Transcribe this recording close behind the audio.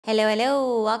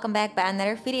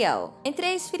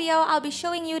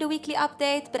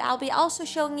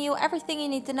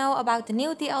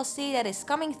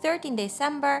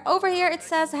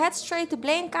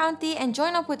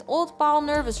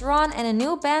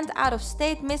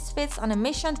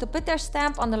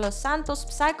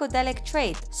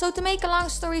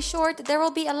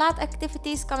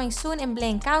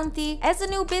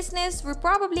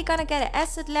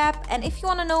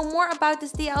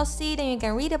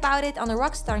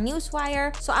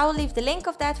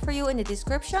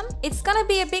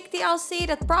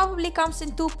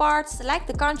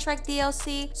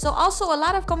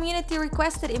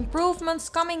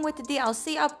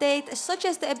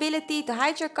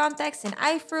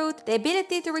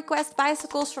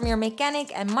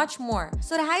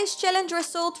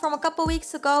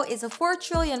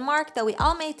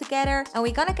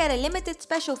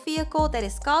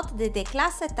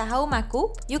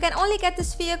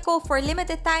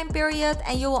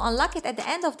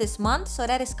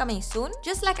that is coming soon.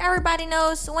 Just like everybody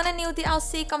knows, when a new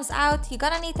DLC comes out, you're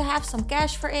gonna need to have some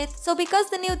cash for it. So because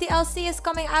the new DLC is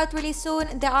coming out really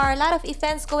soon, there are a lot of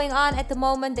events going on at the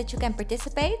moment that you can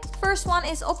participate. First one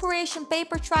is Operation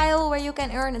Paper Trial, where you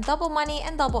can earn double money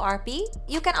and double RP.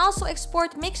 You can also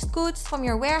export mixed goods from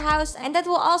your warehouse, and that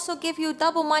will also give you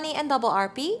double money and double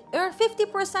RP. Earn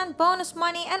 50% bonus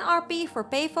money and RP for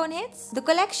payphone hits. The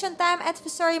collection time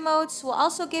adversary modes will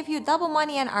also give you double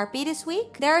money and RP this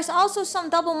week. There is also some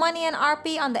double money and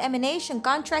RP on the emanation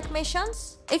contract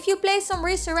missions. If you play some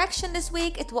Resurrection this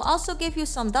week, it will also give you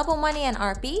some double money and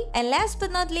RP. And last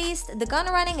but not least, the gun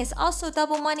running is also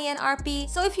double money and RP.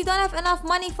 So if you don't have enough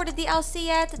money for the DLC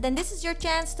yet, then this is your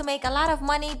chance to make a lot of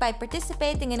money by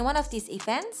participating in one of these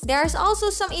events. There is also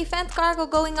some event cargo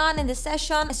going on in the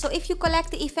session. So if you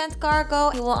collect the event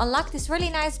cargo, you will unlock this really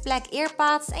nice black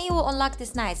earpods and you will unlock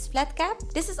this nice flat cap.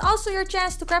 This is also your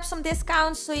chance to grab some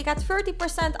discounts. So you got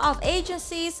 30% off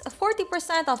agencies,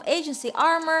 40% off agency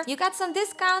armor. You got some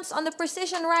discounts on the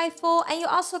precision rifle, and you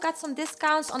also got some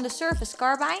discounts on the surface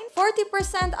carbine,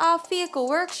 40% off vehicle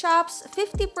workshops,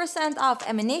 50% off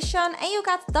ammunition, and you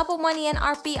got double money and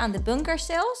RP on the bunker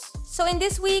sales. So in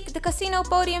this week, the casino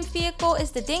podium vehicle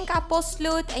is the Dinka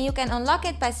Postloot, and you can unlock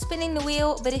it by spinning the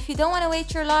wheel. But if you don't want to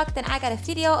wait your luck, then I got a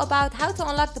video about how to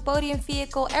unlock the podium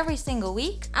vehicle every single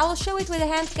week. I will show it with a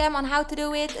hand cam on how to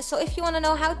do it. So if you want to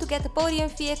know how to get the podium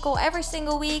vehicle every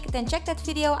single week, then check that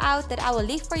video out that I will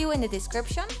leave for you in the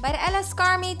description. By the LS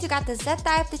Car Meet, you got the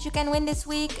Z-Type that you can win this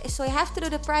week. So you have to do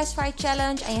the prize fight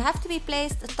challenge, and you have to be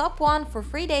placed top 1 for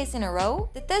 3 days in a row.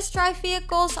 The test drive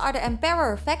vehicles are the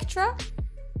Emperor Vectra,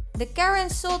 the Karen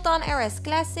Sultan RS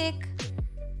Classic,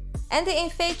 and the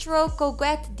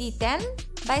𝗬𝗡𝗨𝗀 D10.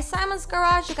 By Simon's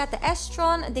Garage, you got the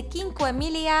Astron, the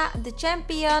𝗬𝗡𝗦𝗧𝗙𝗪, the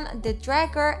Champion, the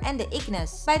Dragger, and the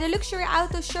Ignis. By the Luxury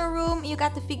Auto Showroom, you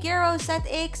got the Figaro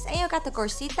ZX and you got the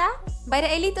Corsita. By the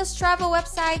Elitas Travel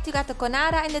website, you got the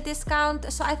Conada in the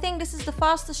discount. So I think this is the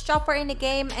fastest chopper in the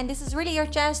game, and this is really your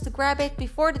chance to grab it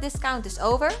before the discount is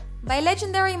over. By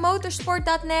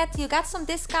LegendaryMotorsport.net, you got some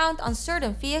discount on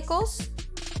certain vehicles.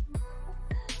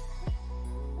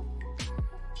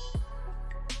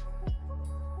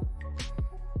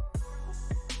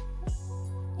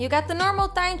 You got the normal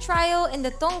time trial in the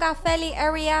Tonga Valley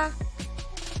area.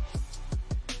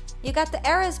 You got the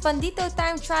RS Bandito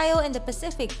time trial in the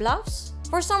Pacific Bluffs.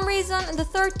 For some reason, the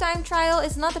third time trial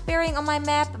is not appearing on my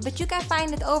map, but you can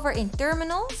find it over in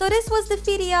Terminal. So this was the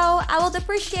video. I would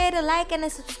appreciate a like and a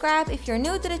subscribe if you're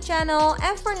new to the channel.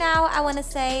 And for now, I want to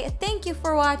say thank you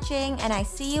for watching, and I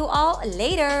see you all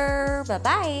later. Bye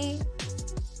bye.